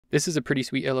This is a pretty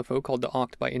sweet LFO called the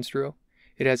Ochd by Instruo.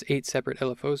 It has 8 separate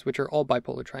LFOs, which are all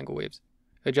bipolar triangle waves.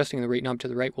 Adjusting the rate knob to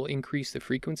the right will increase the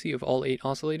frequency of all 8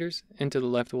 oscillators, and to the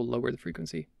left will lower the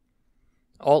frequency.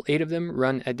 All 8 of them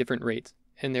run at different rates,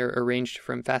 and they're arranged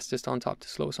from fastest on top to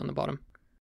slowest on the bottom.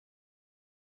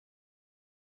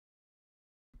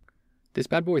 This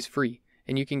bad boy is free,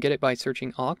 and you can get it by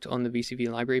searching Ochd on the VCV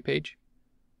library page,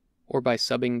 or by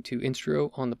subbing to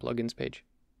Instruo on the plugins page.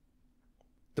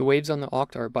 The waves on the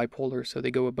Ochd are bipolar, so they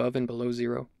go above and below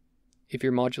 0. If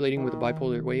you're modulating with a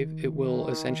bipolar wave, it will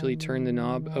essentially turn the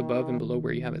knob above and below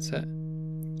where you have it set.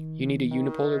 You need a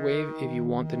unipolar wave if you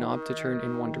want the knob to turn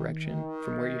in one direction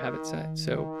from where you have it set.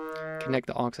 So connect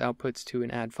the aux outputs to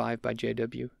an add 5 by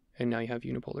JW, and now you have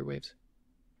unipolar waves.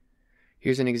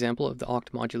 Here's an example of the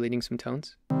Ochd modulating some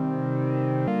tones.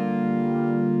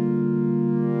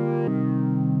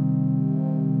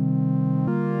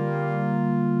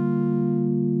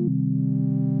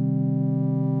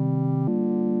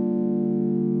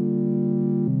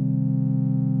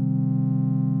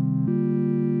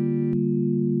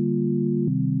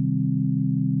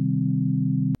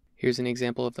 Here's an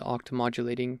example of the Ochd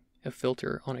modulating a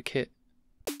filter on a kit.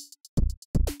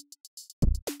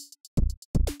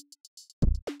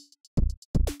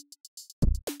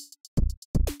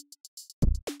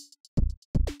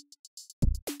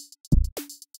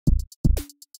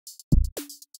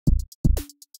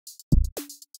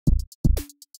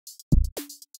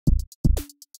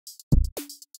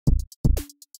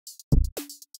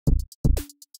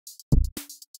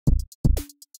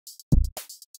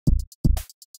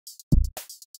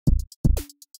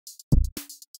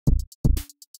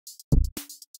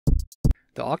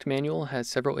 The Ochd manual has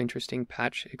several interesting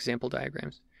patch example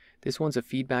diagrams. This one's a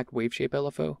feedback waveshape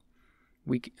LFO.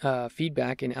 We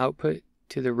feedback an output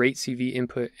to the rate CV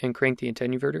input and crank the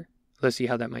attenuverter. Let's see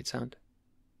how that might sound.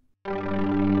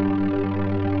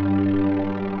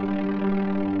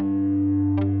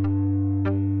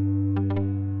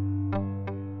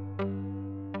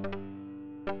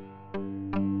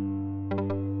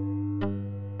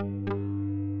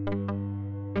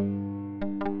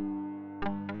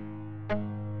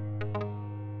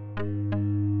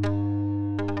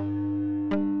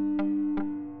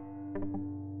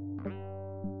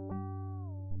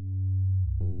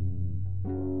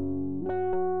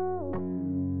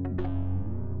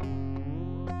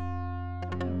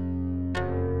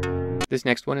 This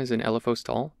next one is an LFO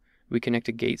stall. We connect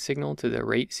a gate signal to the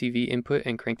rate CV input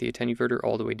and crank the attenuverter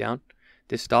all the way down.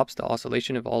 This stops the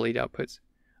oscillation of all 8 outputs.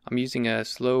 I'm using a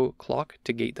slow clock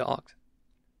to gate the Ochd.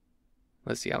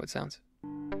 Let's see how it sounds.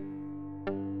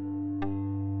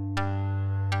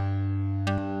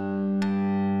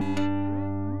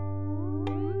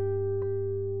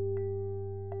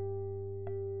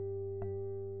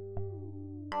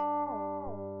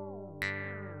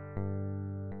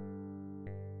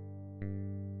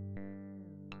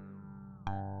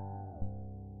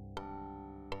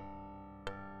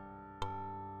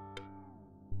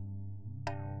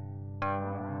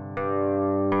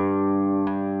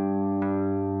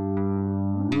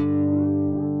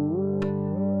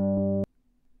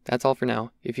 That's all for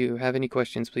now. If you have any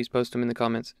questions, please post them in the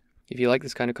comments. If you like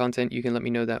this kind of content, you can let me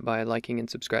know that by liking and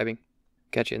subscribing.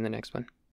 Catch you in the next one.